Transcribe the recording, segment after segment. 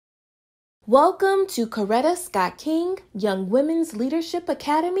Welcome to Coretta Scott King Young Women's Leadership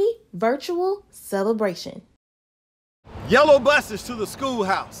Academy Virtual Celebration. Yellow buses to the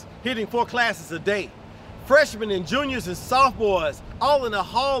schoolhouse, hitting 4 classes a day. Freshmen and juniors and sophomores, all in the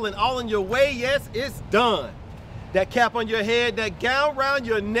hall and all in your way. Yes, it's done. That cap on your head, that gown around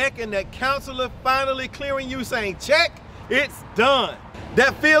your neck, and that counselor finally clearing you saying, check, it's done.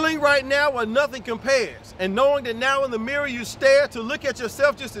 That feeling right now where nothing compares, and knowing that now in the mirror you stare to look at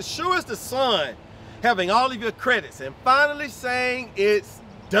yourself just as sure as the sun, having all of your credits, and finally saying it's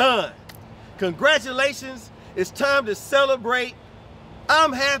done. Congratulations, it's time to celebrate.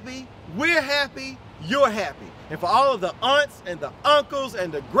 I'm happy, we're happy, you're happy. And for all of the aunts and the uncles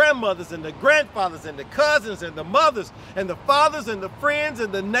and the grandmothers and the grandfathers and the cousins and the mothers and the fathers and the friends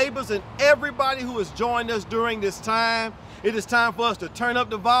and the neighbors and everybody who has joined us during this time, it is time for us to turn up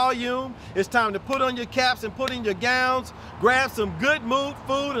the volume. It's time to put on your caps and put in your gowns, grab some good mood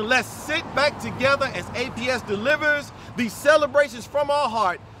food, and let's sit back together as APS delivers these celebrations from our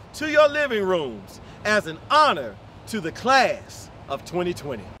heart to your living rooms as an honor to the class of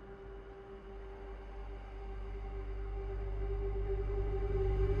 2020.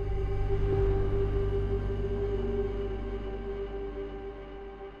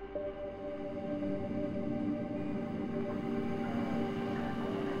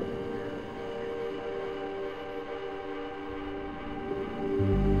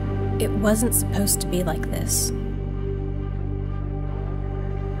 It wasn't supposed to be like this.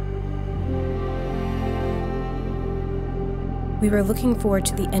 We were looking forward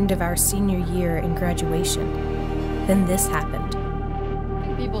to the end of our senior year and graduation. Then this happened.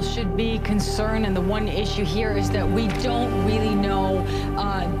 People should be concerned, and the one issue here is that we don't really know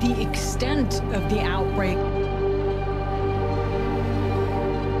the extent of the outbreak.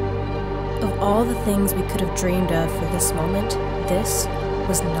 Of all the things we could have dreamed of for this moment, this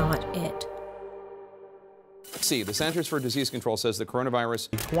was not it. See, the Centers for Disease Control says the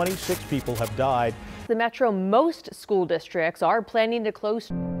coronavirus. 26 people have died. The metro, most school districts are planning to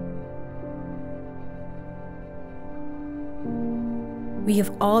close. We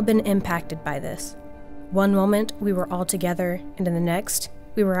have all been impacted by this. One moment we were all together, and in the next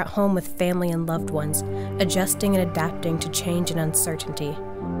we were at home with family and loved ones, adjusting and adapting to change and uncertainty.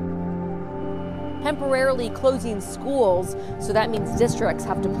 Temporarily closing schools, so that means districts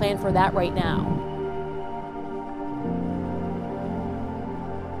have to plan for that right now.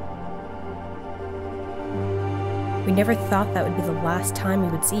 We never thought that would be the last time we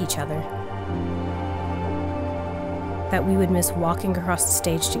would see each other. That we would miss walking across the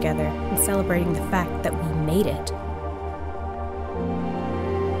stage together and celebrating the fact that we made it.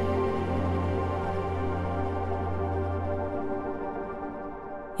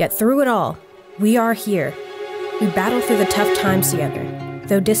 Yet through it all, we are here. We battle through the tough times together.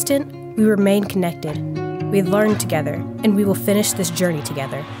 Though distant, we remain connected. We learn together, and we will finish this journey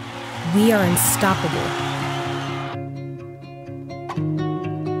together. We are unstoppable.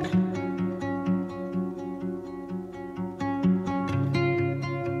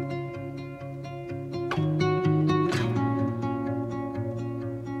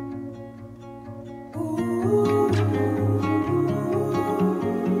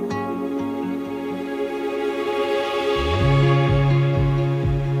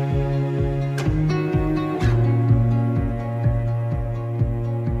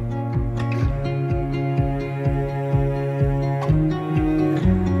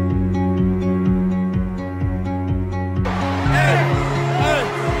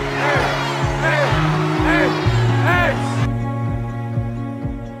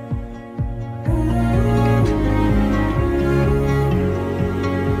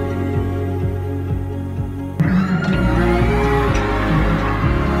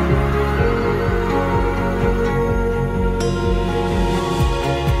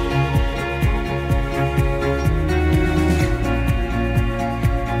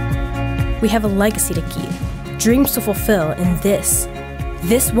 We have a legacy to keep, dreams to fulfill, and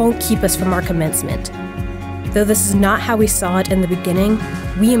this won't keep us from our commencement. Though this is not how we saw it in the beginning,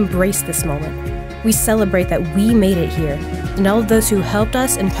 we embrace this moment. We celebrate that we made it here, and all of those who helped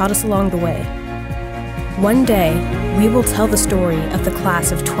us and taught us along the way. One day, we will tell the story of the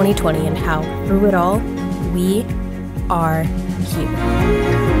class of 2020 and how, through it all, we are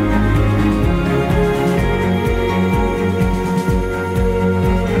here.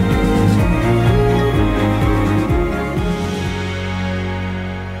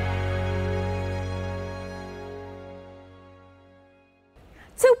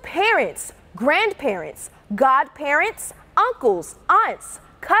 To parents, grandparents, godparents, uncles, aunts,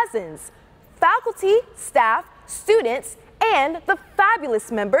 cousins, faculty, staff, students, and the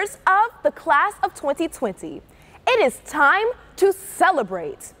fabulous members of the class of 2020. It is time to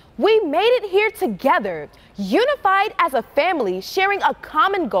celebrate. We made it here together, unified as a family, sharing a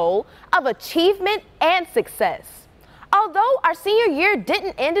common goal of achievement and success. Although our senior year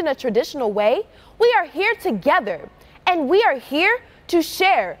didn't end in a traditional way, we are here together, and we are here to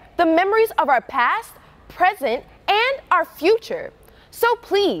share the memories of our past, present, and our future. So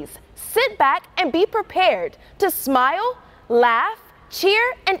please, sit back and be prepared to smile, laugh,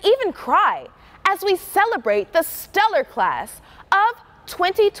 cheer, and even cry as we celebrate the stellar class of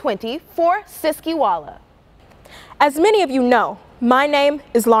 2020 for Siskiwala. As many of you know, my name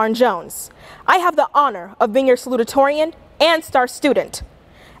is Lauren Jones. I have the honor of being your salutatorian and star student.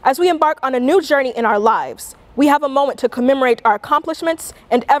 As we embark on a new journey in our lives, we have a moment to commemorate our accomplishments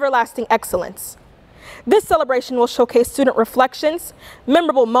and everlasting excellence. This celebration will showcase student reflections,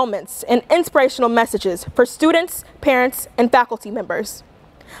 memorable moments, and inspirational messages for students, parents, and faculty members.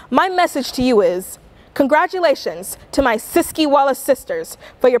 My message to you is, congratulations to my Siskiwala sisters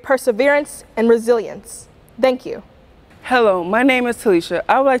for your perseverance and resilience. Thank you. Hello, my name is Talisha.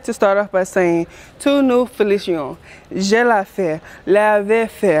 I would like to start off by saying, tous nous félicitons. Je l'ai fait, l'avais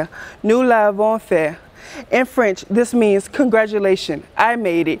fait, nous l'avons fait. In French, this means congratulations. I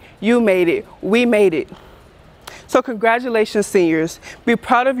made it, you made it, we made it. So congratulations, seniors. Be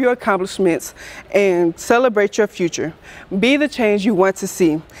proud of your accomplishments and celebrate your future. Be the change you want to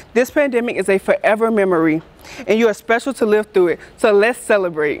see. This pandemic is a forever memory, and you are special to live through it, so let's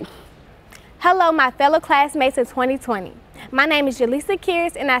celebrate. Hello, my fellow classmates in 2020. My name is Jaleesa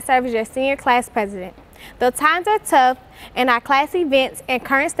Kears, and I serve as your senior class president. Though times are tough and our class events and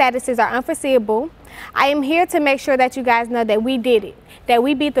current statuses are unforeseeable, I am here to make sure that you guys know that we did it, that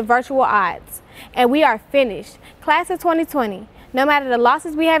we beat the virtual odds, and we are finished. Class of 2020, no matter the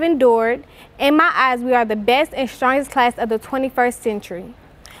losses we have endured, in my eyes, we are the best and strongest class of the 21st century.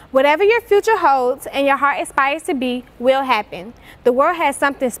 Whatever your future holds and your heart aspires to be will happen. The world has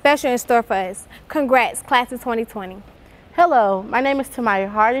something special in store for us. Congrats, class of 2020. Hello, my name is Tamaya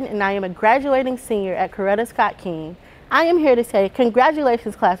Harden, and I am a graduating senior at Coretta Scott King. I am here to say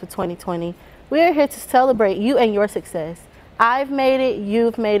congratulations, class of 2020. We are here to celebrate you and your success. I've made it,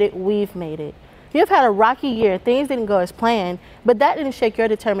 you've made it, we've made it. You've had a rocky year. Things didn't go as planned, but that didn't shake your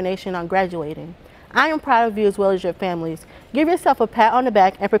determination on graduating. I am proud of you as well as your families. Give yourself a pat on the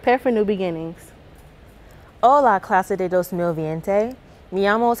back and prepare for new beginnings. Hola, clase de 2020. Me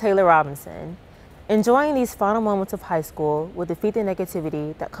llamo Taylor Robinson. Enjoying these final moments of high school will defeat the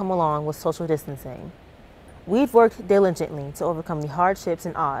negativity that come along with social distancing. We've worked diligently to overcome the hardships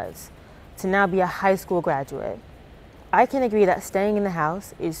and odds to now be a high school graduate. I can agree that staying in the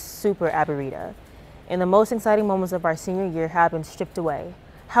house is super aburrida, and the most exciting moments of our senior year have been stripped away.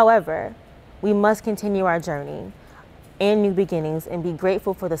 However, we must continue our journey and new beginnings and be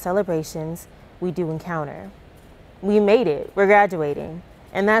grateful for the celebrations we do encounter. We made it, we're graduating,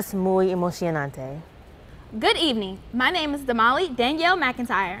 and that's muy emocionante. Good evening. My name is Damali Danielle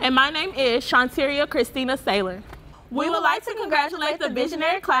McIntyre. And my name is Shanteria Christina Saylor. We would like to congratulate the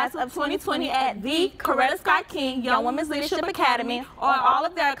visionary class of 2020 at the Coretta Scott King Young Women's Leadership Academy on all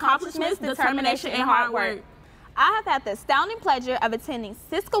of their accomplishments, determination, and hard work. I have had the astounding pleasure of attending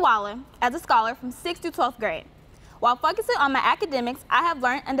Siskiwala as a scholar from 6th to 12th grade. While focusing on my academics, I have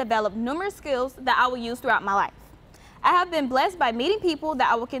learned and developed numerous skills that I will use throughout my life. I have been blessed by meeting people that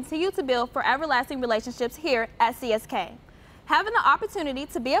I will continue to build for everlasting relationships here at CSK. Having the opportunity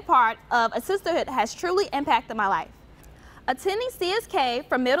to be a part of a sisterhood has truly impacted my life. Attending CSK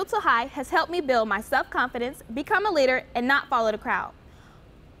from middle to high has helped me build my self-confidence, become a leader, and not follow the crowd.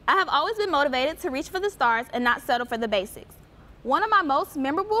 I have always been motivated to reach for the stars and not settle for the basics. One of my most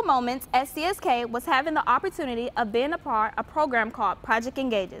memorable moments at CSK was having the opportunity of being a part of a program called Project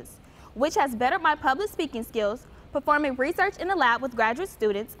Engages, which has bettered my public speaking skills, performing research in the lab with graduate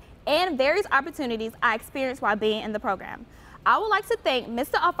students, and various opportunities I experienced while being in the program. I would like to thank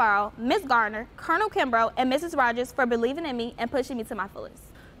Mr. Alfaro, Ms. Garner, Colonel Kimbrough, and Mrs. Rogers for believing in me and pushing me to my fullest.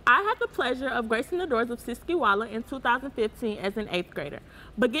 I had the pleasure of gracing the doors of Siskiwala in 2015 as an 8th grader.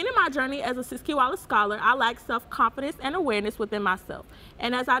 Beginning my journey as a Siskiwala scholar, I lacked self-confidence and awareness within myself.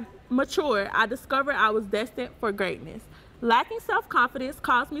 And as I matured, I discovered I was destined for greatness. Lacking self-confidence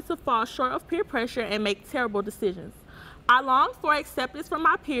caused me to fall short of peer pressure and make terrible decisions. I longed for acceptance from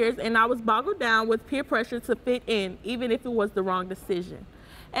my peers, and I was boggled down with peer pressure to fit in, even if it was the wrong decision.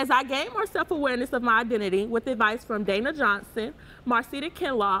 As I gained more self-awareness of my identity with advice from Dana Johnson, Marcita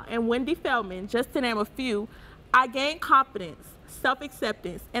Kinlaw, and Wendy Feldman, just to name a few, I gained confidence,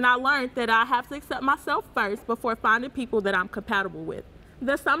 self-acceptance, and I learned that I have to accept myself first before finding people that I'm compatible with.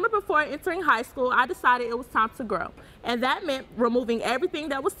 The summer before entering high school, I decided it was time to grow, and that meant removing everything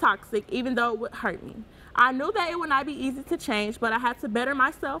that was toxic, even though it would hurt me. I knew that it would not be easy to change, but I had to better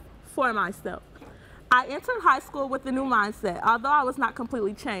myself for myself. I entered high school with a new mindset, although I was not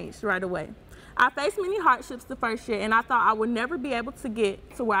completely changed right away. I faced many hardships the first year, and I thought I would never be able to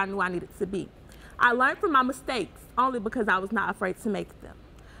get to where I knew I needed to be. I learned from my mistakes only because I was not afraid to make them.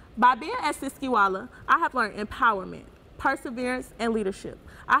 By being at Siskiwala, I have learned empowerment, perseverance, and leadership.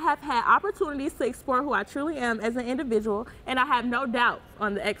 I have had opportunities to explore who I truly am as an individual, and I have no doubt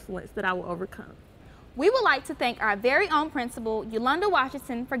on the excellence that I will overcome. We would like to thank our very own principal, Yolanda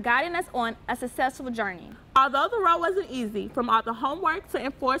Washington, for guiding us on a successful journey. Although the road wasn't easy, from all the homework to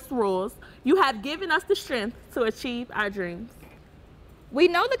enforced rules, you have given us the strength to achieve our dreams. We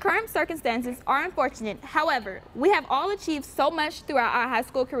know the current circumstances are unfortunate. However, we have all achieved so much throughout our high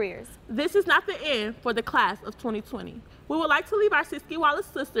school careers. This is not the end for the class of 2020. We would like to leave our Siskiwala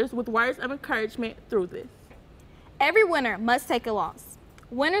sisters with words of encouragement through this. Every winner must take a loss.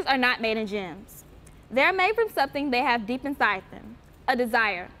 Winners are not made in gyms. They're made from something they have deep inside them, a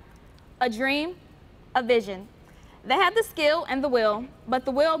desire, a dream, a vision. They have the skill and the will, but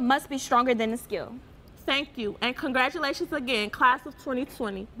the will must be stronger than the skill. Thank you, and congratulations again, class of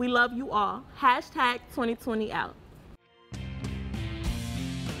 2020. We love you all. Hashtag 2020 out.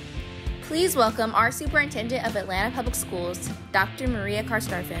 Please welcome our Superintendent of Atlanta Public Schools, Dr. Maria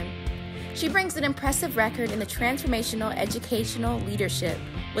Karstarfin. She brings an impressive record in the transformational educational leadership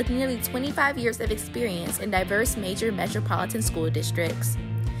with nearly 25 years of experience in diverse major metropolitan school districts.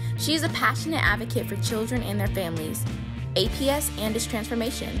 She is a passionate advocate for children and their families, APS and its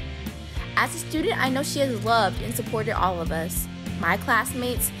transformation. As a student, I know she has loved and supported all of us, my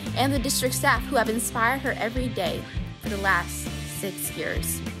classmates, and the district staff who have inspired her every day for the last 6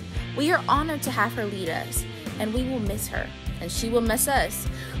 years. We are honored to have her lead us, and we will miss her, and she will miss us.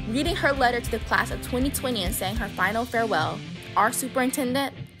 Reading her letter to the class of 2020 and saying her final farewell, our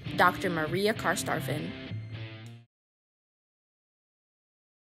superintendent, Dr. Maria Karstarfin.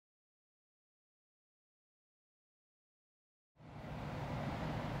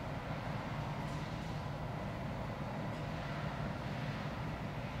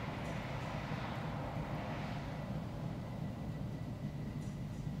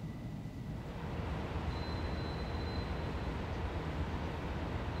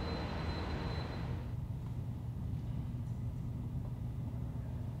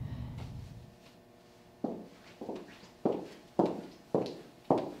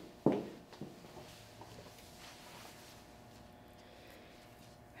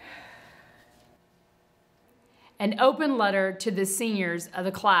 An open letter to the seniors of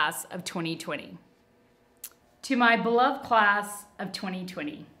the class of 2020. To my beloved class of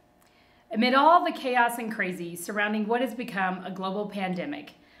 2020, amid all the chaos and crazy surrounding what has become a global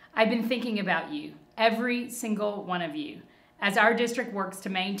pandemic, I've been thinking about you, every single one of you, as our district works to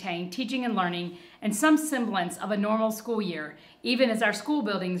maintain teaching and learning and some semblance of a normal school year, even as our school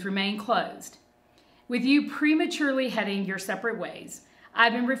buildings remain closed. With you prematurely heading your separate ways,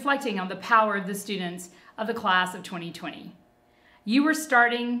 I've been reflecting on the power of the students of the class of 2020. You were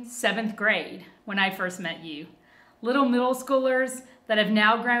starting 7th grade when I first met you, little middle schoolers that have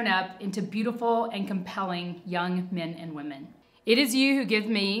now grown up into beautiful and compelling young men and women. It is you who give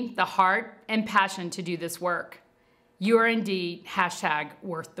me the heart and passion to do this work. You are indeed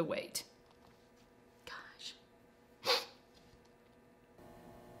 #worth the wait.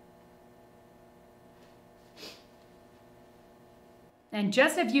 And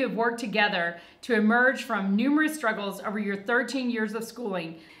just as you have worked together to emerge from numerous struggles over your 13 years of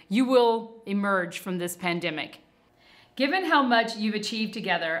schooling, you will emerge from this pandemic. Given how much you've achieved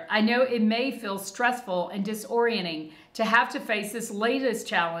together, I know it may feel stressful and disorienting to have to face this latest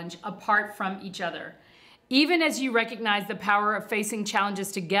challenge apart from each other. Even as you recognize the power of facing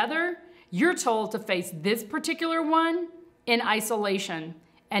challenges together, you're told to face this particular one in isolation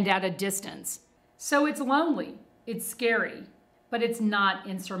and at a distance. So it's lonely, it's scary, but it's not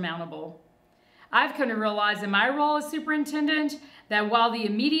insurmountable. I've come to realize in my role as superintendent that while the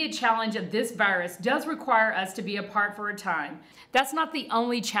immediate challenge of this virus does require us to be apart for a time, that's not the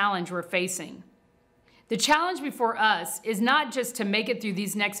only challenge we're facing. The challenge before us is not just to make it through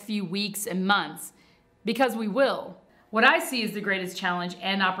these next few weeks and months, because we will. What I see as the greatest challenge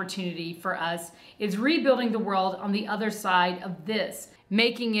and opportunity for us is rebuilding the world on the other side of this,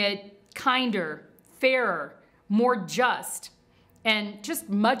 making it kinder, fairer, more just, and just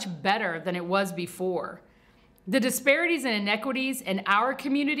much better than it was before. The disparities and inequities in our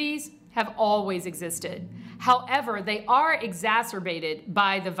communities have always existed. However, they are exacerbated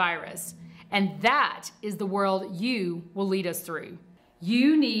by the virus, and that is the world you will lead us through.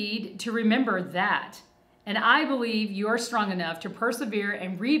 You need to remember that. And I believe you are strong enough to persevere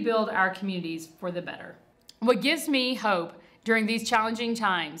and rebuild our communities for the better. What gives me hope during these challenging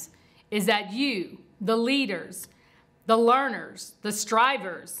times is that you, the leaders, the learners, the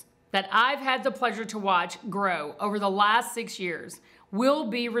strivers that I've had the pleasure to watch grow over the last 6 years will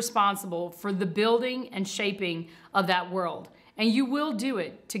be responsible for the building and shaping of that world. And you will do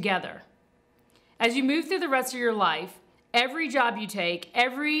it together. As you move through the rest of your life, every job you take,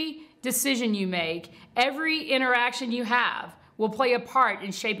 every decision you make, every interaction you have will play a part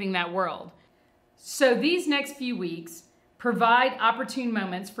in shaping that world. So these next few weeks provide opportune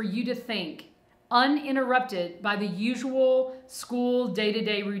moments for you to think, uninterrupted by the usual school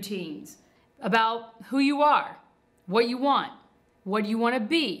day-to-day routines, about who you are, what you want to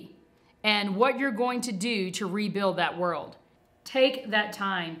be, and what you're going to do to rebuild that world. Take that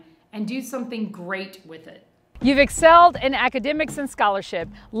time and do something great with it. You've excelled in academics and scholarship,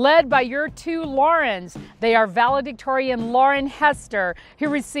 led by your two Laurens. They are valedictorian Lauren Hester, who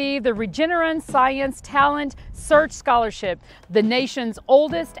received the Regeneron Science Talent Search Scholarship, the nation's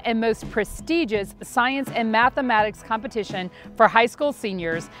oldest and most prestigious science and mathematics competition for high school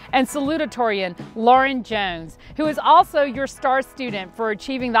seniors, and salutatorian Lauren Jones, who is also your star student for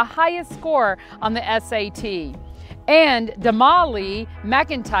achieving the highest score on the SAT. And Damali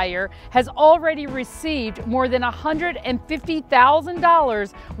McIntyre has already received more than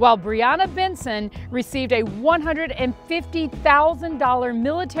 $150,000, while Brianna Benson received a $150,000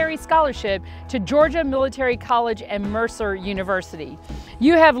 military scholarship to Georgia Military College and Mercer University.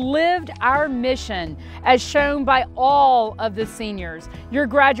 You have lived our mission as shown by all of the seniors. You're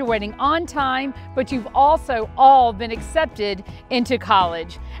graduating on time, but you've also all been accepted into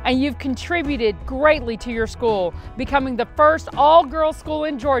college. And you've contributed greatly to your school, becoming the first all-girls school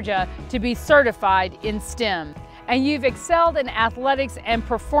in Georgia to be certified in STEM. And you've excelled in athletics and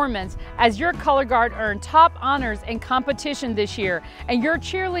performance as your color guard earned top honors in competition this year. And your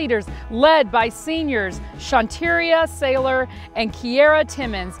cheerleaders, led by seniors Shanteria Saylor and Kiera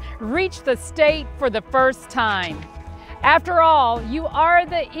Timmons, reached the state for the first time. After all, you are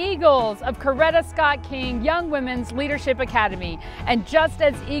the Eagles of Coretta Scott King Young Women's Leadership Academy. And just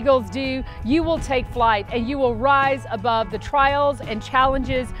as Eagles do, you will take flight and you will rise above the trials and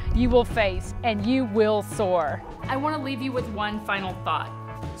challenges you will face, and you will soar. I want to leave you with one final thought.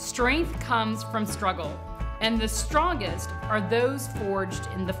 Strength comes from struggle, and the strongest are those forged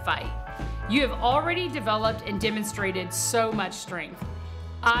in the fight. You have already developed and demonstrated so much strength.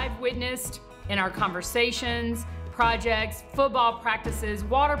 I've witnessed in our conversations, projects, football practices,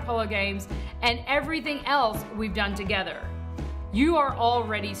 water polo games, and everything else we've done together. You are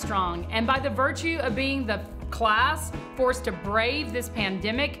already strong, and by the virtue of being the class forced to brave this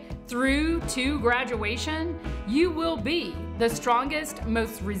pandemic through to graduation, you will be the strongest,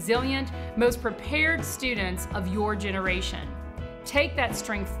 most resilient, most prepared students of your generation. Take that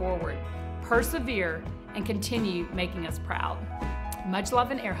strength forward, persevere, and continue making us proud. Much love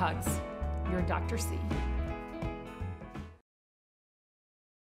and air hugs. Your Dr. C.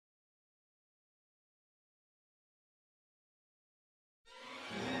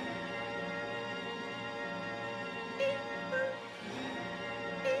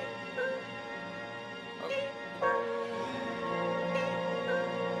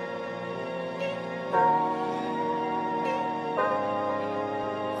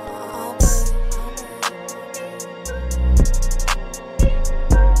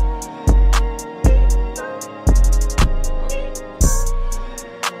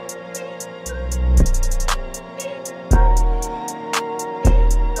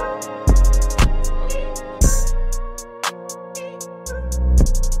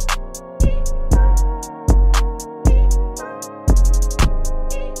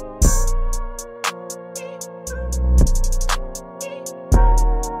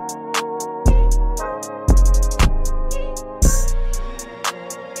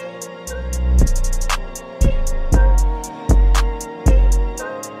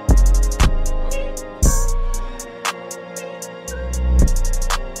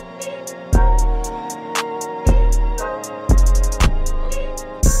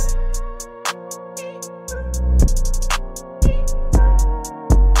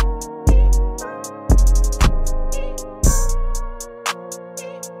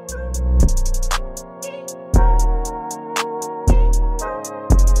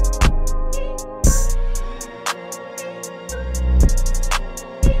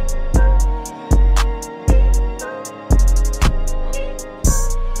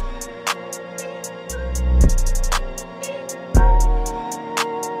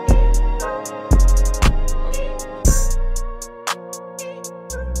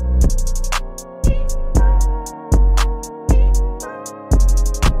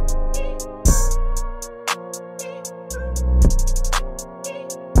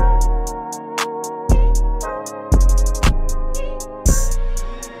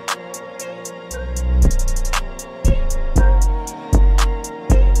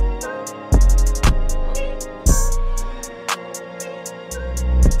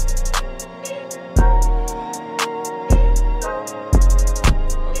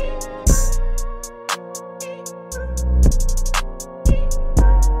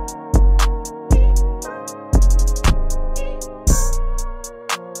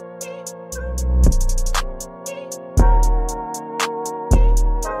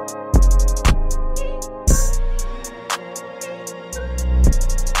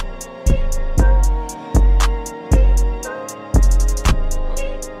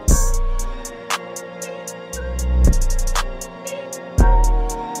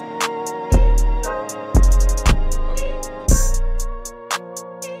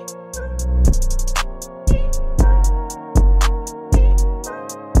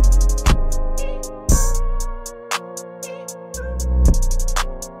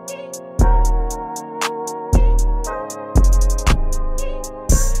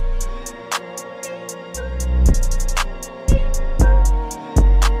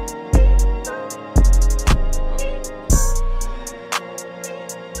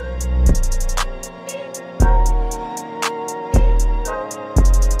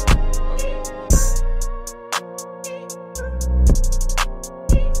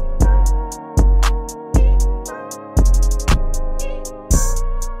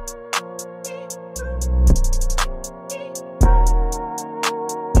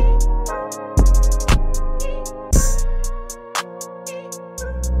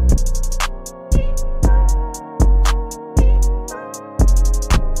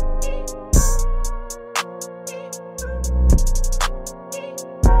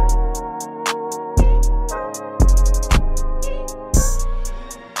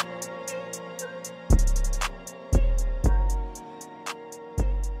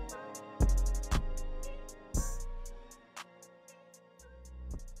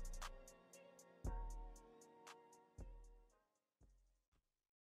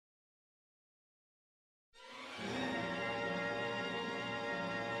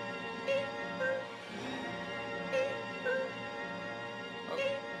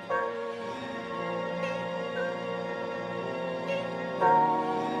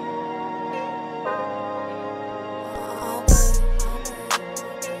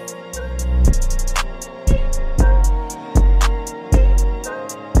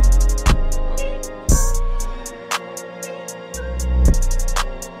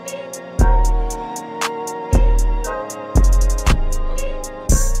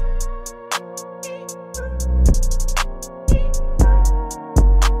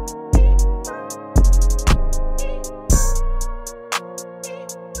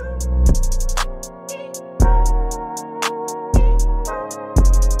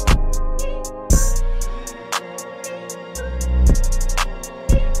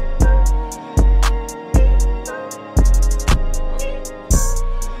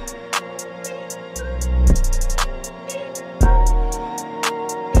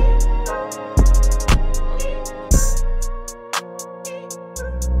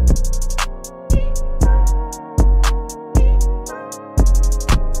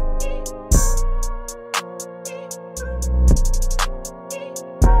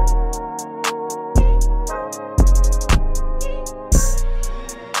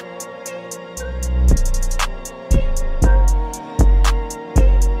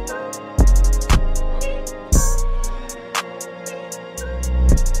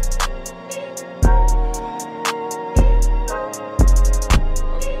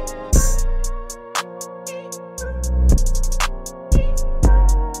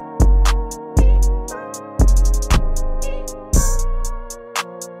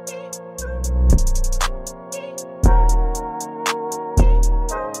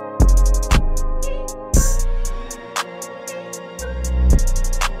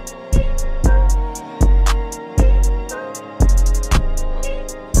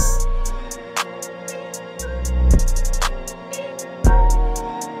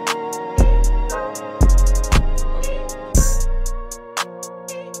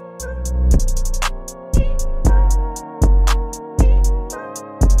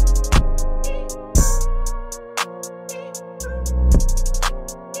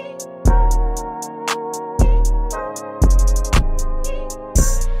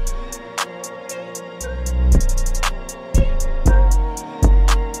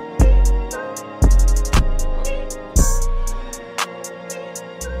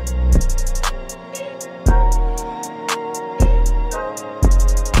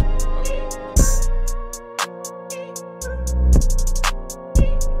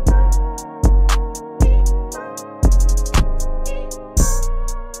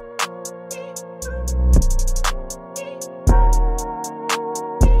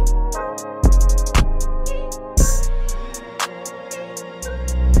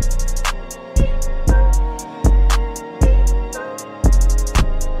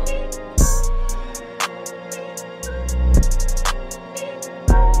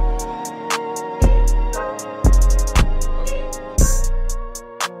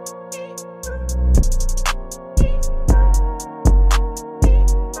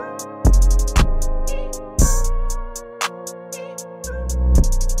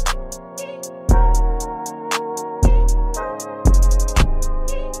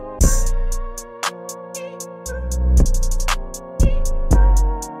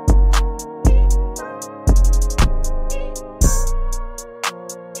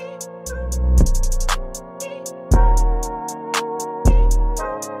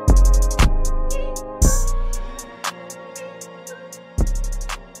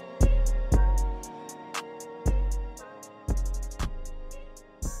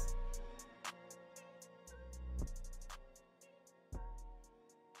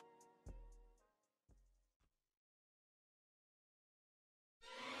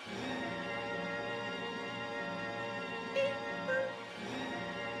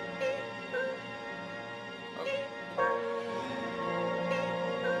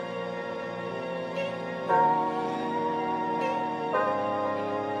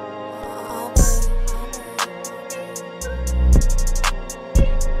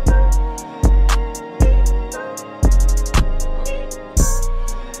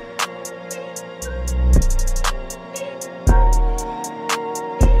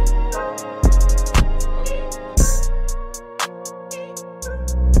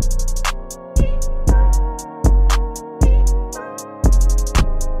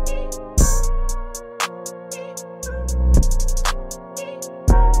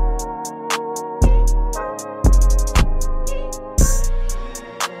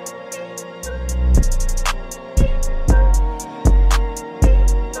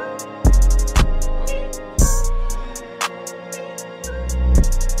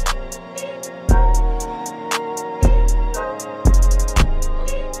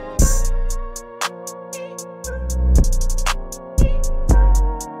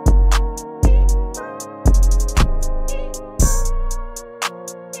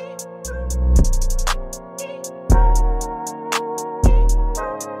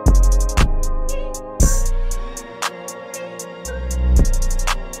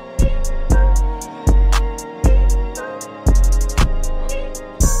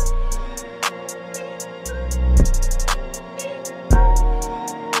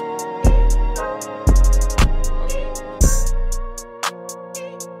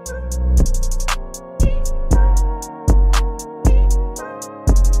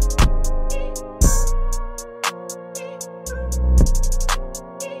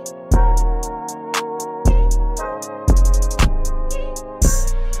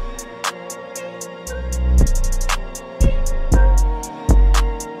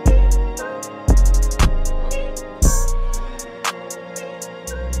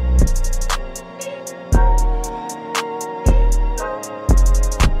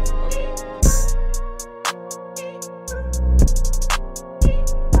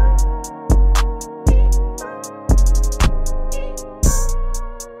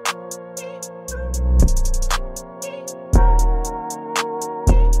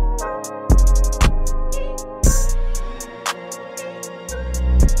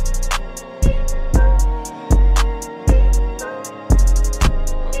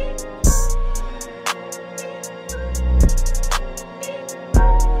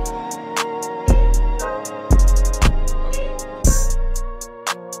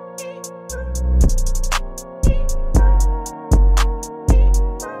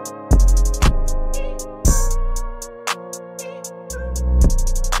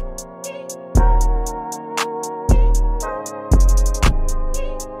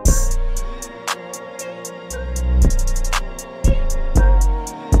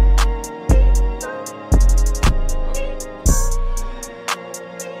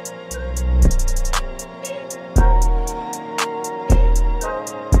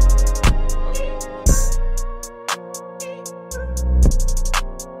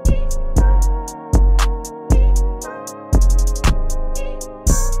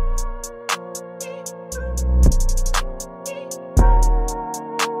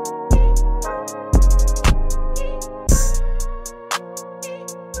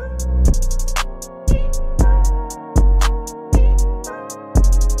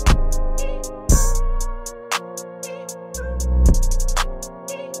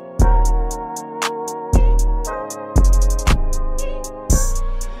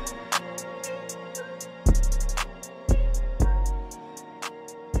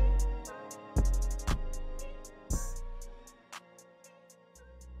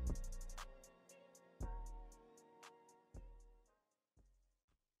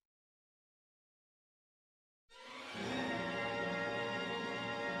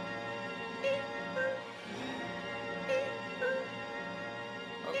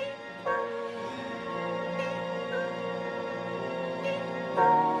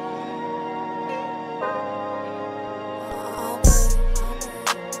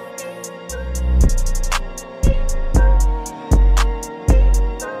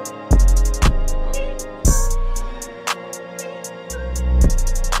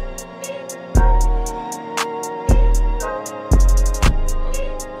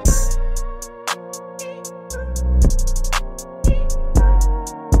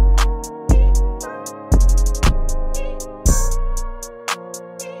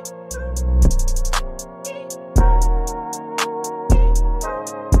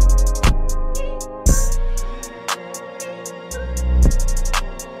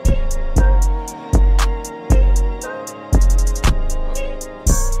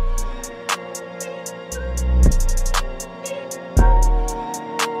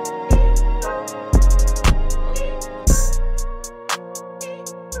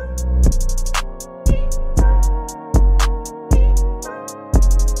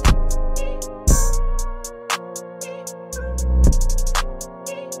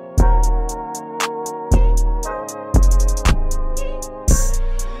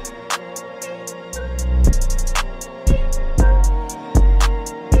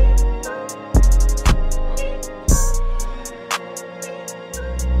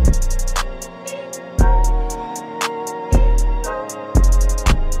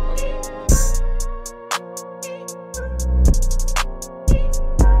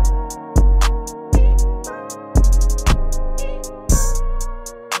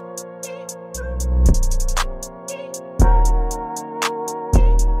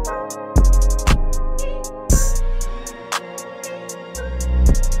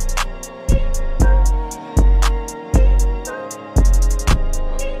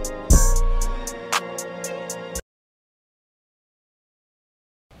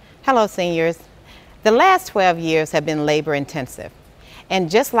 Hello, seniors. The last 12 years have been labor intensive. And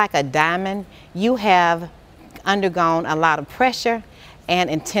just like a diamond, you have undergone a lot of pressure and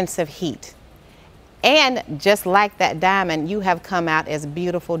intensive heat. And just like that diamond, you have come out as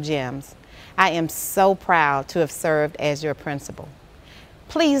beautiful gems. I am so proud to have served as your principal.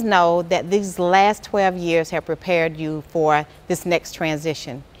 Please know that these last 12 years have prepared you for this next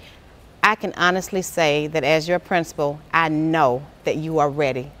transition. I can honestly say that as your principal, I know that you are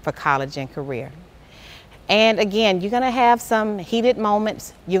ready for college and career. And again, you're going to have some heated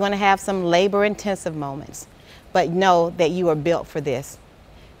moments, you're going to have some labor-intensive moments, but know that you are built for this.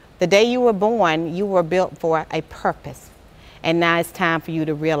 The day you were born, you were built for a purpose, and now it's time for you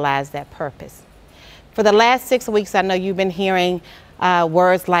to realize that purpose. For the last 6 weeks, I know you've been hearing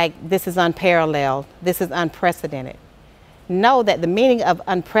words like, this is unparalleled, this is unprecedented. Know that the meaning of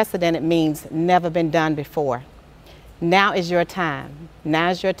unprecedented means never been done before. Now is your time.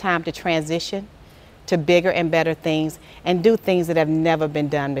 Now is your time to transition to bigger and better things and do things that have never been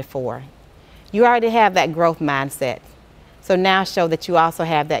done before. You already have that growth mindset. So now show that you also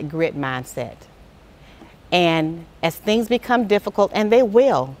have that grit mindset. And as things become difficult, and they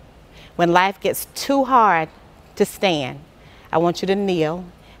will, when life gets too hard to stand, I want you to kneel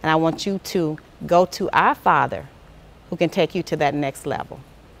and I want you to go to our Father who can take you to that next level.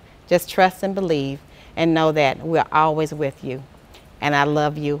 Just trust and believe and know that we're always with you. And I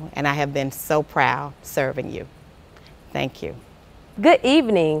love you, and I have been so proud serving you. Thank you. Good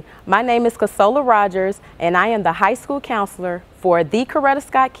evening. My name is Casola Rogers, and I am the high school counselor for the Coretta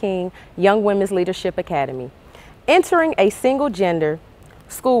Scott King Young Women's Leadership Academy. Entering a single gender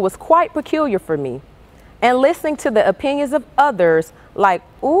school was quite peculiar for me, and listening to the opinions of others like,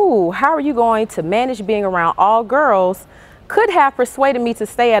 ooh, how are you going to manage being around all girls, could have persuaded me to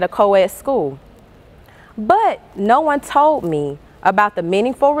stay at a co-ed school. But no one told me about the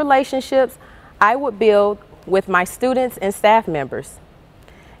meaningful relationships I would build with my students and staff members.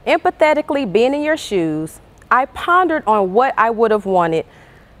 Empathetically being in your shoes, I pondered on what I would have wanted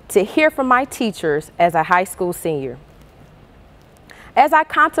to hear from my teachers as a high school senior. As I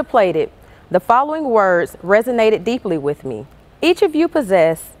contemplated, the following words resonated deeply with me. Each of you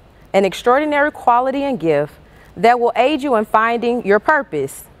possess an extraordinary quality and gift that will aid you in finding your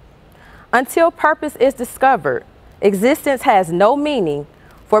purpose. Until purpose is discovered, existence has no meaning,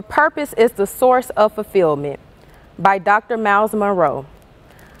 for purpose is the source of fulfillment. By Dr. Miles Monroe.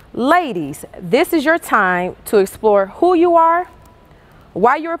 Ladies, this is your time to explore who you are,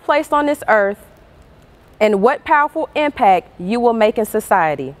 why you were placed on this earth, and what powerful impact you will make in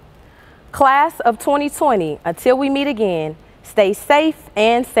society. Class of 2020, until we meet again, stay safe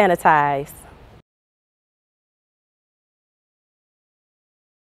and sanitized.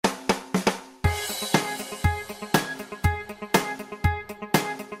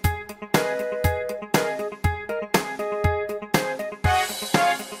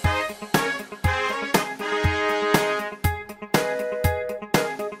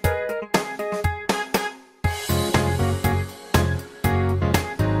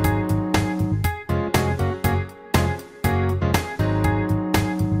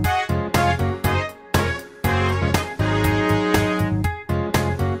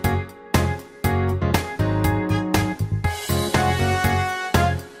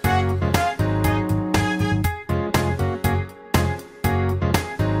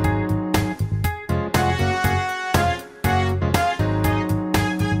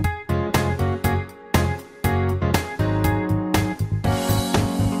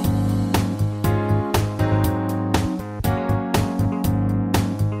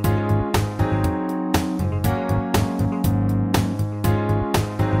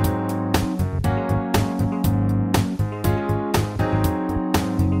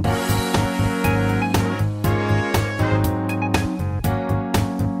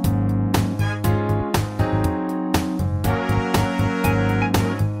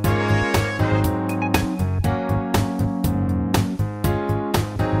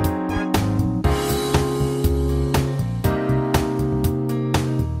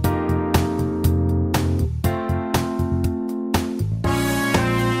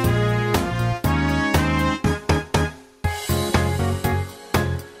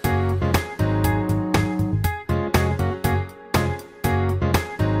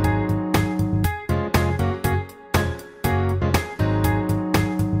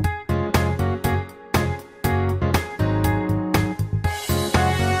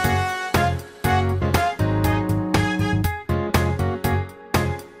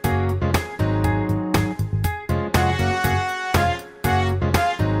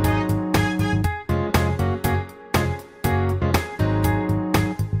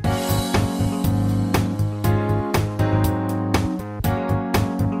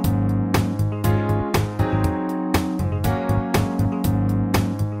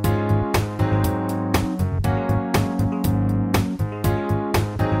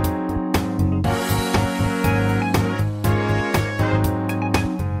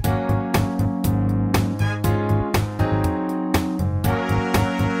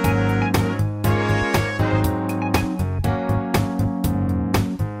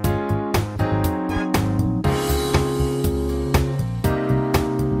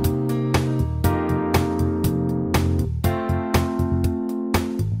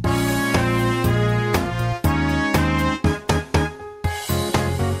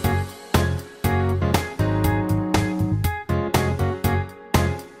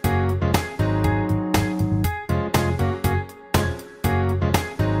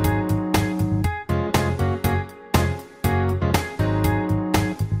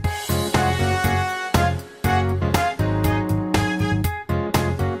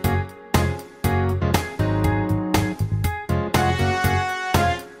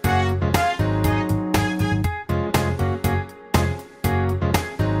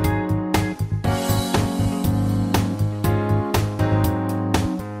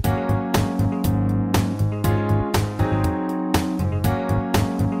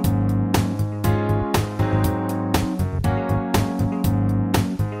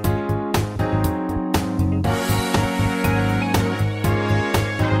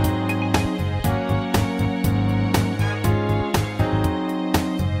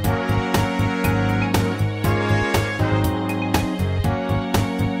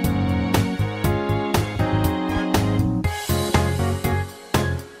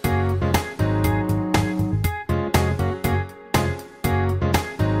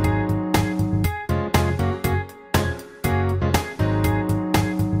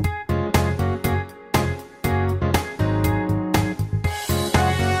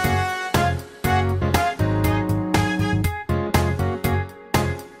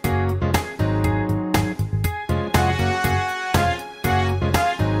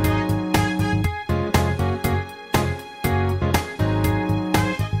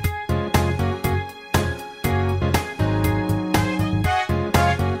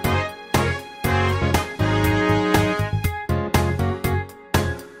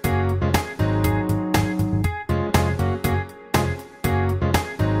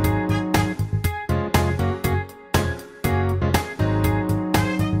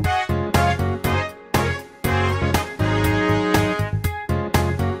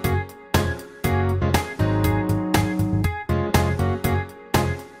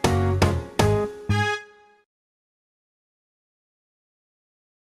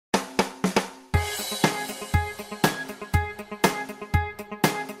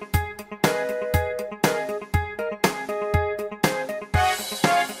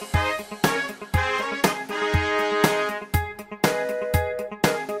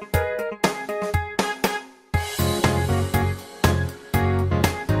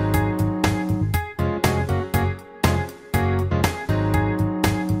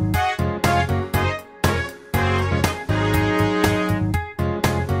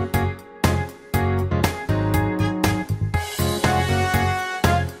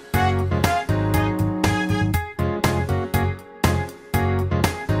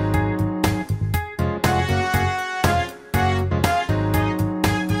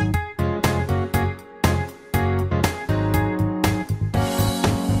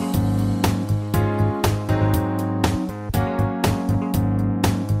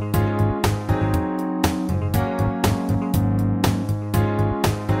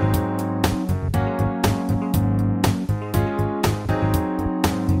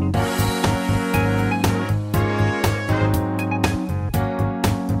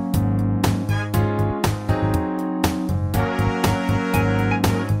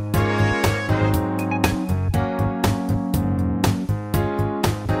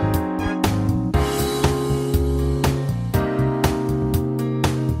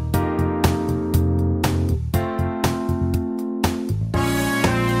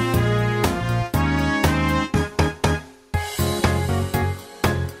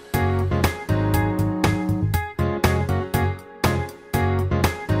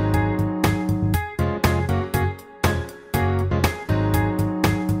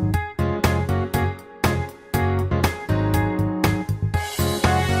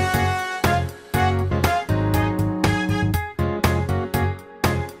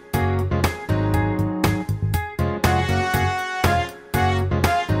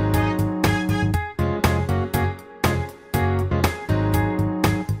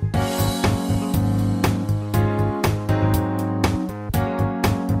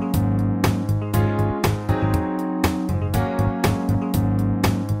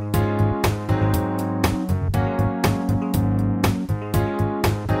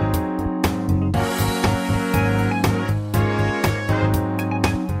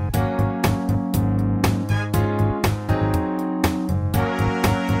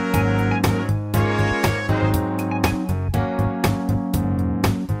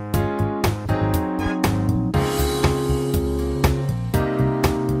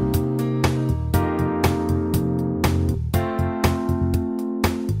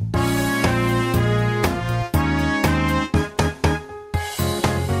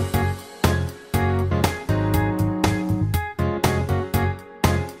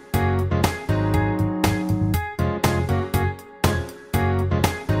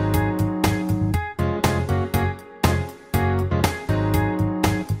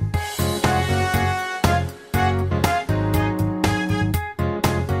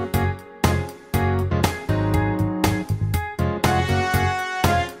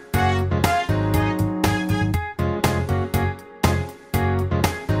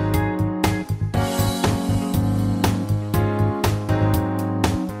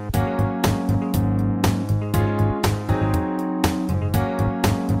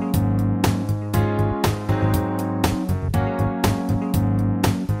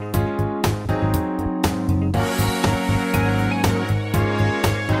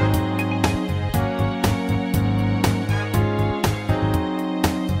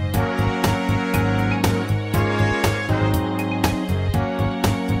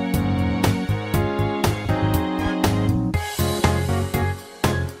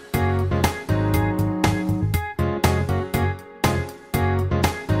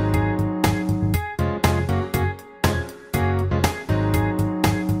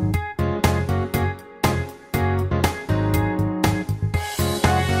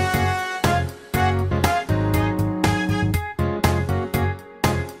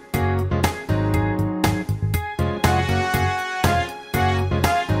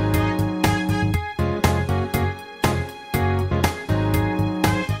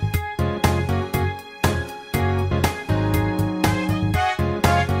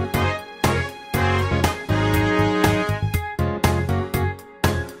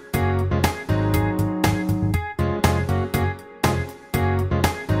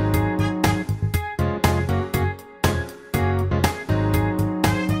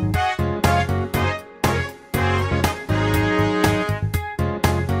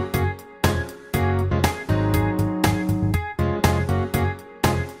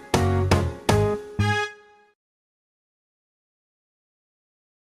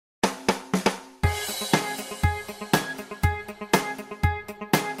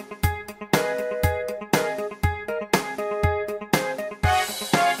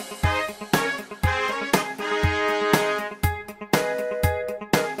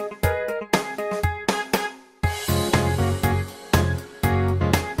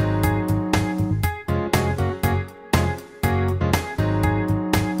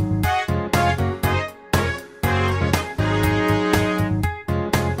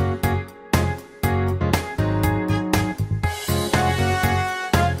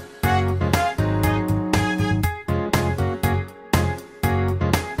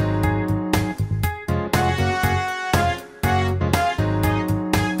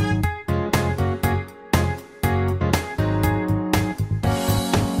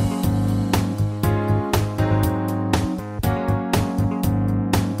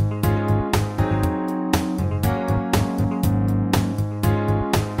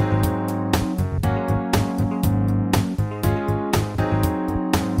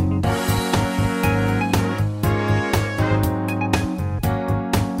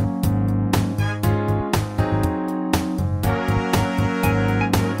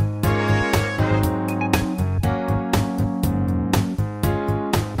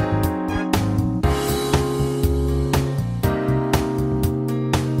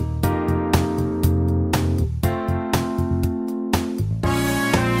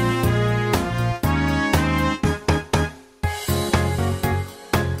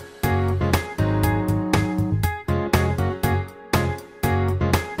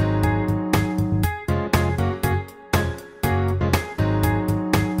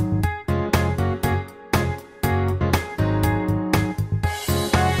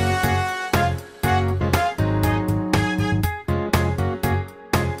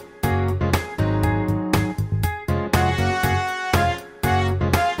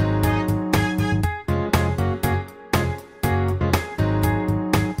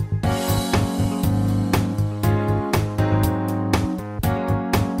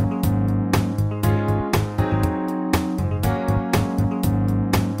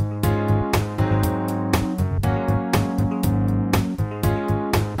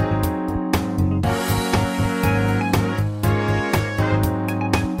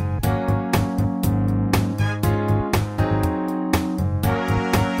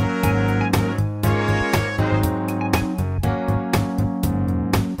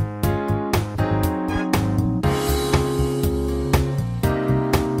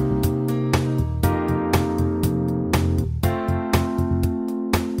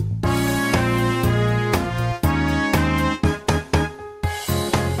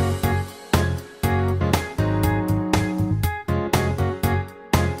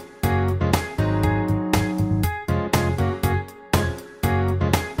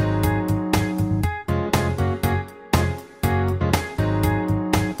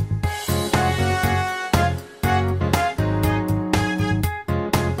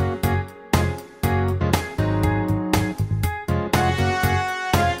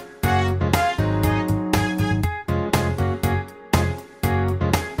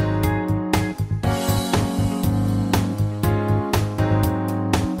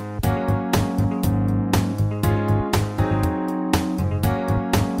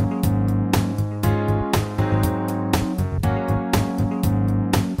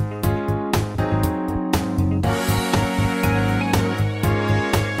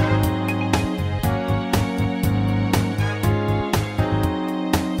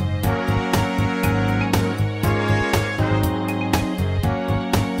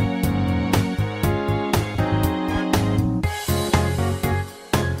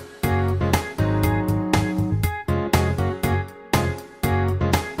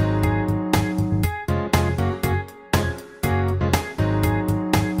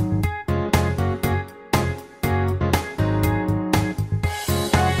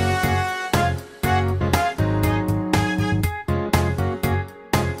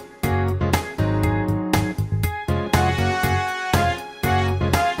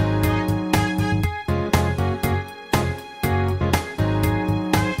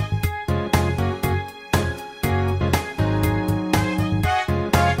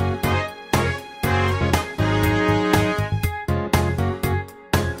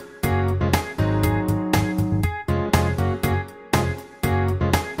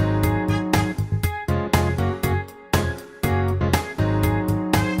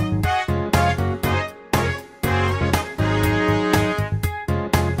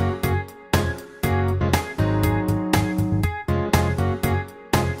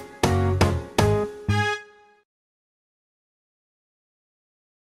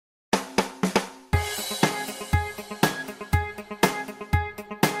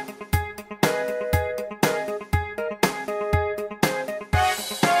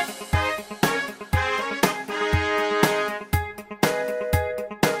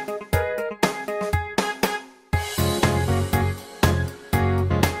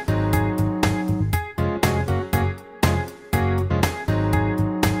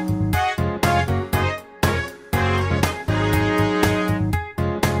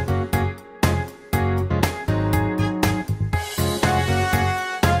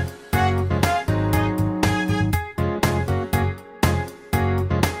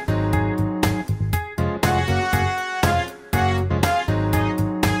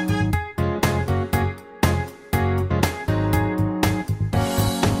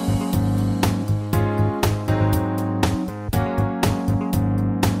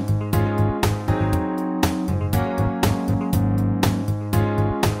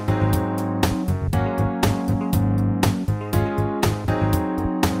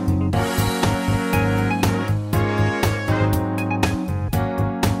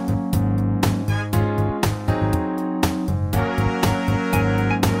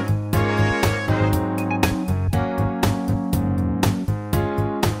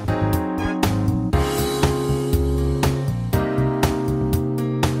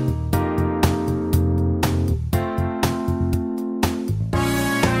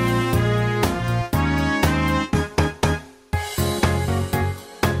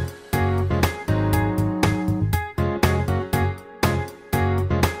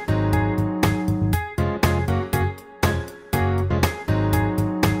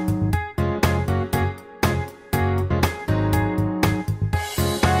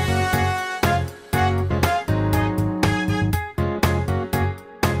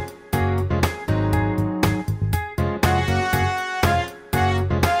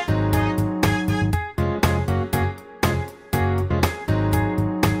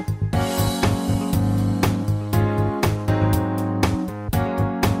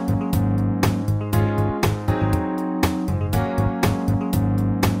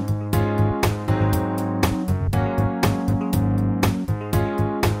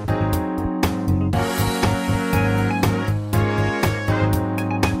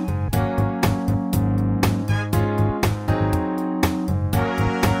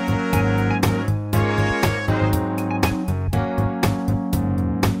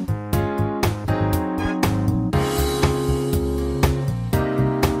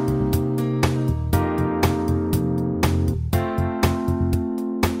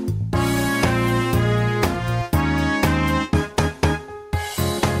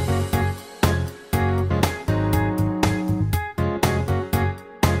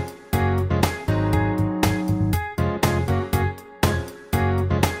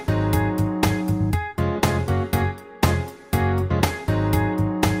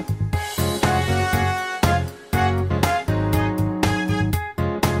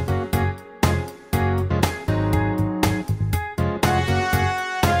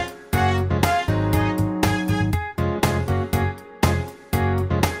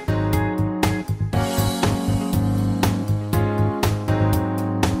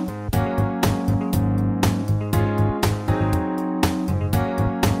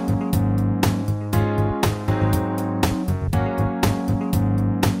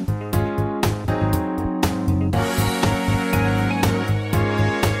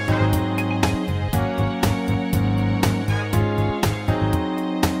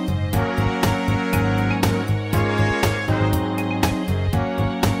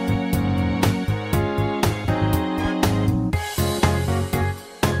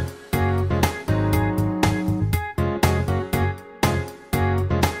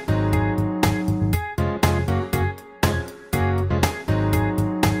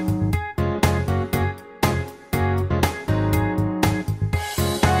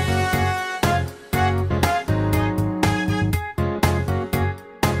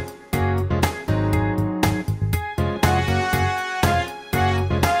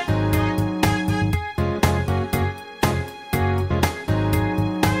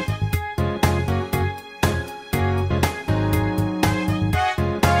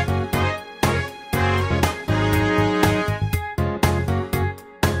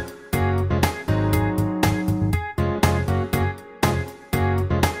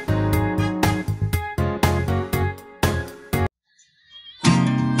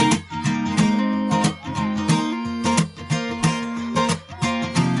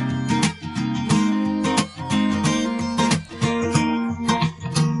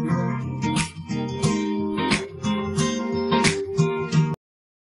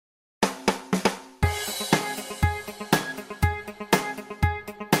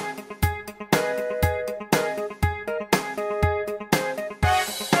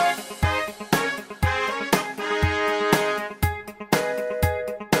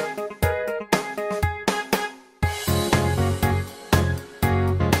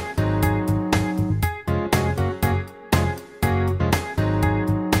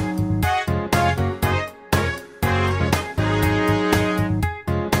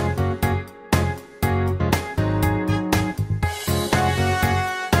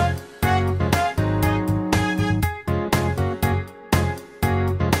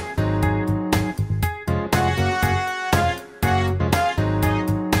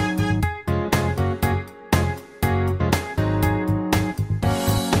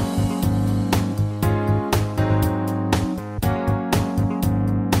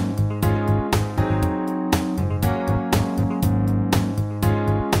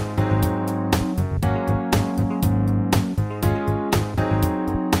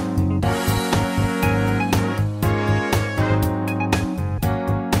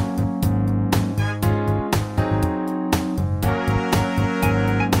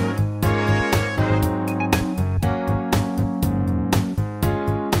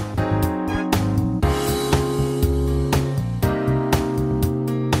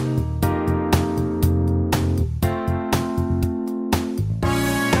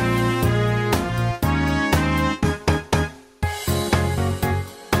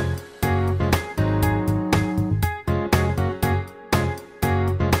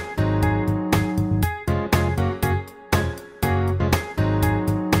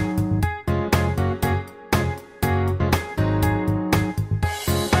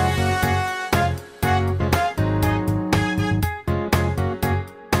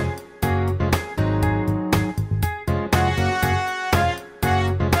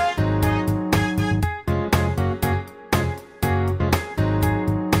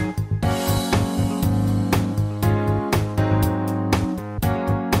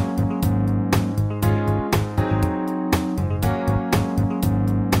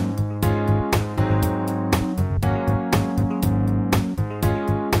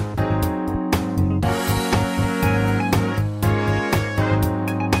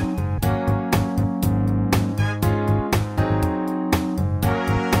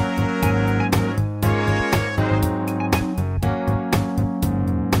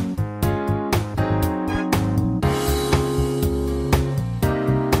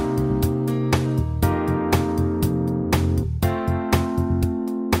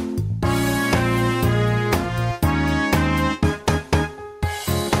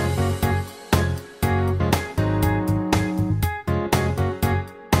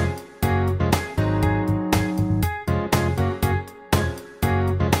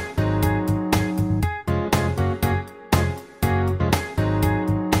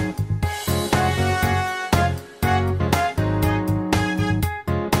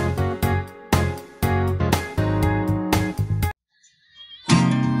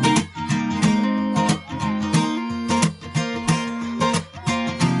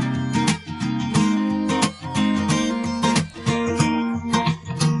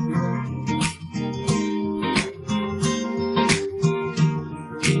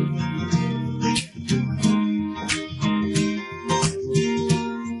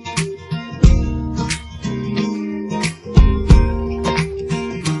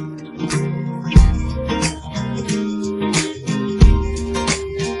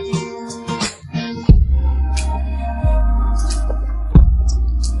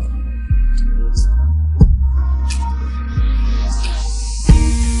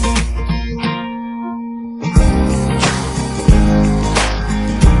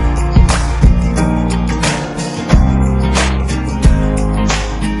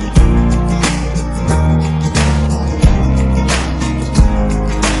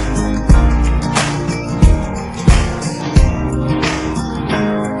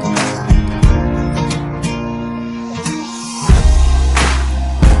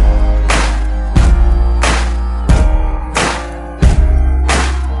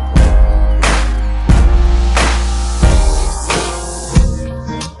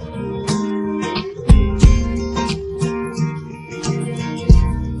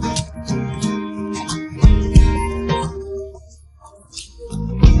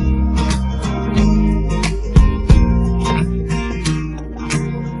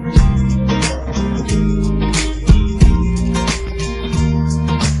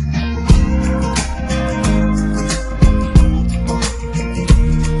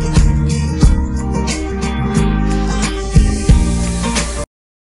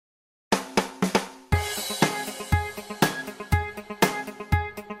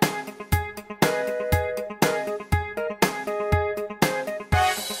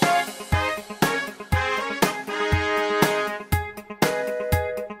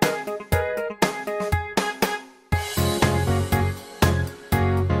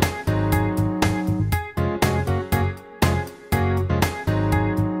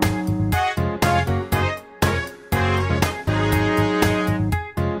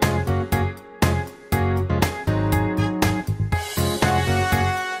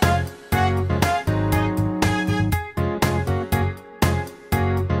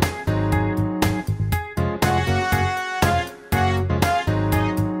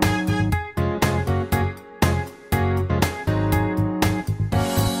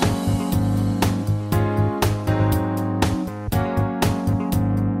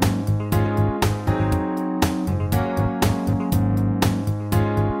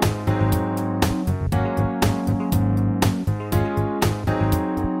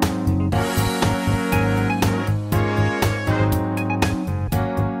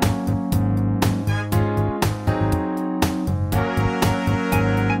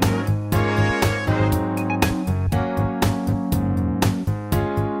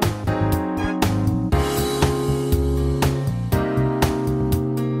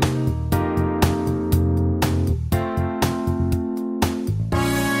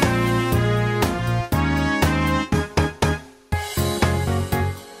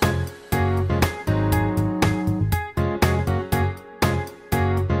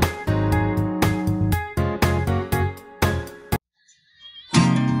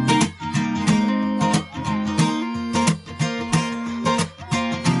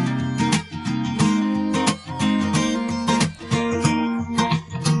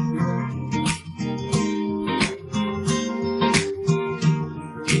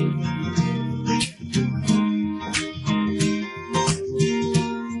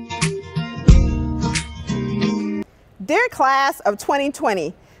 Dear class of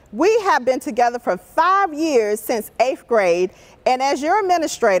 2020, we have been together for 5 years since 8th grade, and as your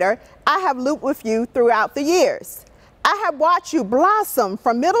administrator, I have looped with you throughout the years. I have watched you blossom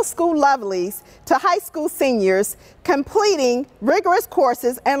from middle school lovelies to high school seniors, completing rigorous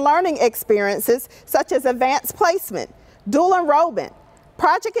courses and learning experiences such as advanced placement, dual enrollment,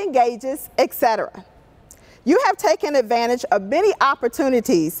 project engages, etc. You have taken advantage of many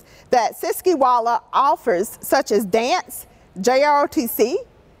opportunities that Siskiyalla offers, such as dance, JROTC,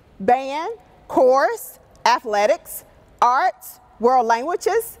 band, chorus, athletics, arts, world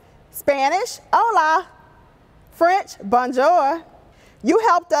languages, Spanish, hola, French, bonjour. You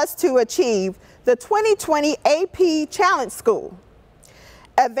helped us to achieve the 2020 AP Challenge School,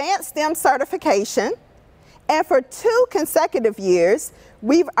 Advanced STEM certification, and for 2 consecutive years,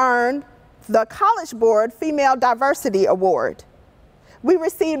 we've earned the College Board Female Diversity Award. We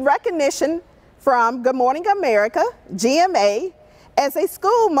received recognition from Good Morning America, GMA, as a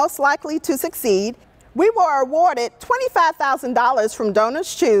school most likely to succeed. We were awarded $25,000 from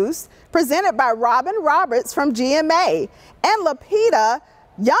Donors Choose, presented by Robin Roberts from GMA, and Lapita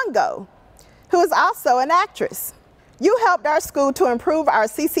Youngo, who is also an actress. You helped our school to improve our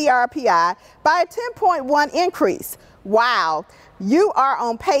CCRPI by a 10.1 increase. Wow, you are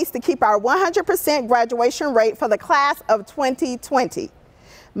on pace to keep our 100% graduation rate for the class of 2020.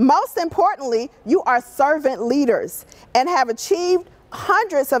 Most importantly, you are servant leaders and have achieved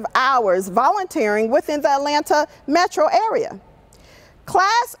hundreds of hours volunteering within the Atlanta metro area.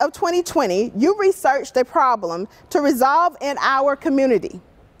 Class of 2020, you researched a problem to resolve in our community,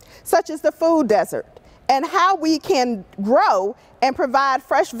 such as the food desert, and how we can grow and provide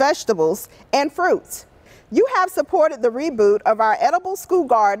fresh vegetables and fruits. You have supported the reboot of our edible school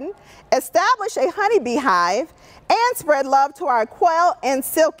garden, established a honeybee hive, and spread love to our quail and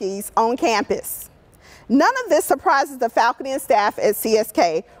silkies on campus. None of this surprises the faculty and staff at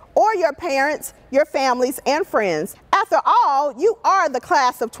CSK or your parents, your families, and friends. After all, you are the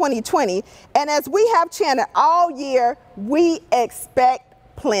class of 2020, and as we have chanted all year, we expect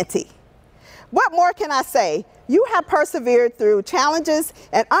plenty. What more can I say? You have persevered through challenges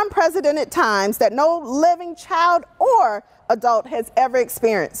and unprecedented times that no living child or adult has ever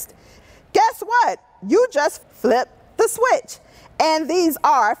experienced. Guess what? You just flipped the switch, and these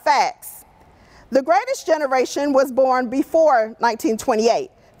are facts. The greatest generation was born before 1928.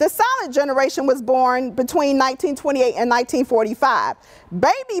 The silent generation was born between 1928 and 1945.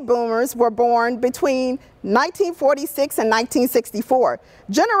 Baby boomers were born between 1946 and 1964.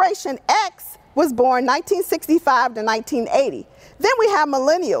 Generation X was born 1965 to 1980. Then we have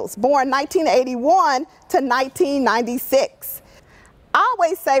millennials, born 1981 to 1996.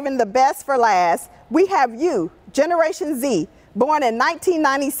 Always saving the best for last, we have you, Generation Z, born in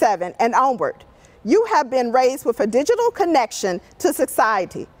 1997 and onward. You have been raised with a digital connection to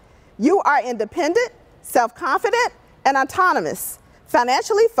society. You are independent, self-confident, and autonomous,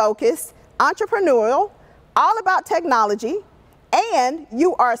 financially focused, entrepreneurial, all about technology, and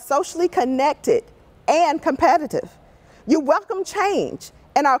you are socially connected and competitive. You welcome change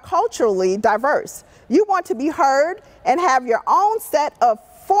and are culturally diverse. You want to be heard and have your own set of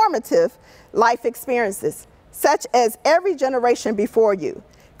formative life experiences, such as every generation before you.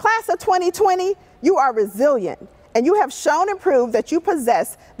 Class of 2020, you are resilient, and you have shown and proved that you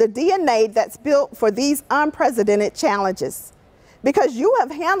possess the DNA that's built for these unprecedented challenges. Because you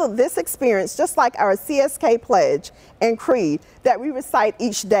have handled this experience just like our CSK pledge and creed that we recite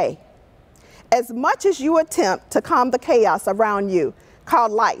each day. As much as you attempt to calm the chaos around you,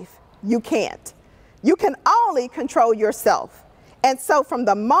 called life, you can't. You can only control yourself. And so from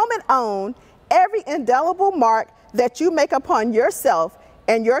the moment on, every indelible mark that you make upon yourself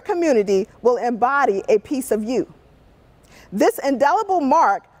and your community will embody a piece of you. This indelible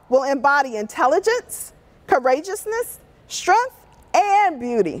mark will embody intelligence, courageousness, strength, and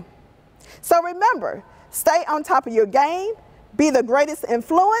beauty. So remember, stay on top of your game, be the greatest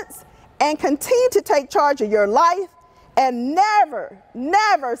influence, and continue to take charge of your life, and never,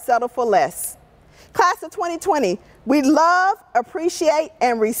 never settle for less. Class of 2020, we love, appreciate,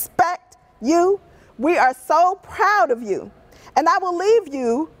 and respect you. We are so proud of you. And I will leave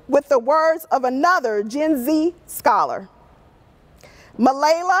you with the words of another Gen Z scholar,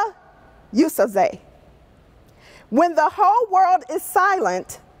 Malayla Yousafzai. When the whole world is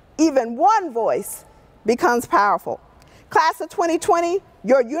silent, even one voice becomes powerful. Class of 2020,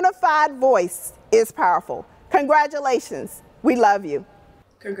 your unified voice is powerful. Congratulations. We love you.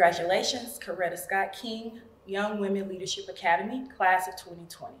 Congratulations, Coretta Scott King, Young Women Leadership Academy, Class of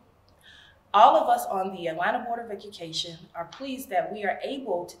 2020. All of us on the Atlanta Board of Education are pleased that we are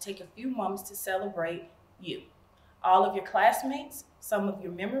able to take a few moments to celebrate you. all of your classmates, some of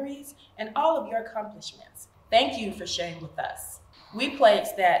your memories, and all of your accomplishments. Thank you for sharing with us. We pledge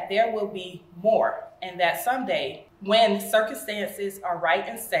that there will be more, and that someday, when circumstances are right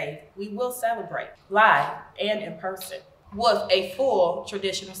and safe, we will celebrate live and in person with a full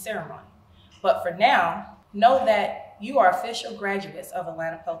traditional ceremony. But for now, know that you are official graduates of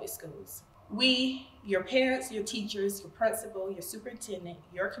Atlanta Public Schools. We, your parents, your teachers, your principal, your superintendent,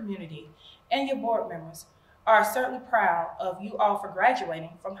 your community, and your board members are certainly proud of you all for graduating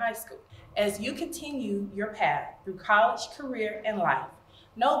from high school. As you continue your path through college, career, and life,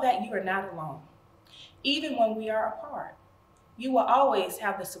 know that you are not alone. Even when we are apart, you will always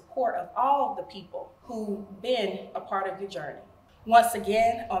have the support of all the people who've been a part of your journey. Once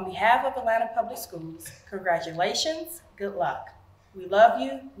again, on behalf of Atlanta Public Schools, congratulations, good luck. We love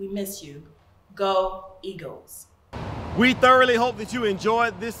you, we miss you. Go Eagles. We thoroughly hope that you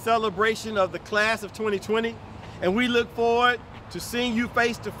enjoyed this celebration of the class of 2020, and we look forward to seeing you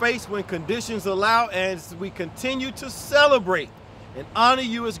face to face when conditions allow as we continue to celebrate and honor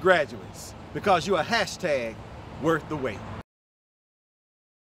you as graduates, because you are #worth the wait.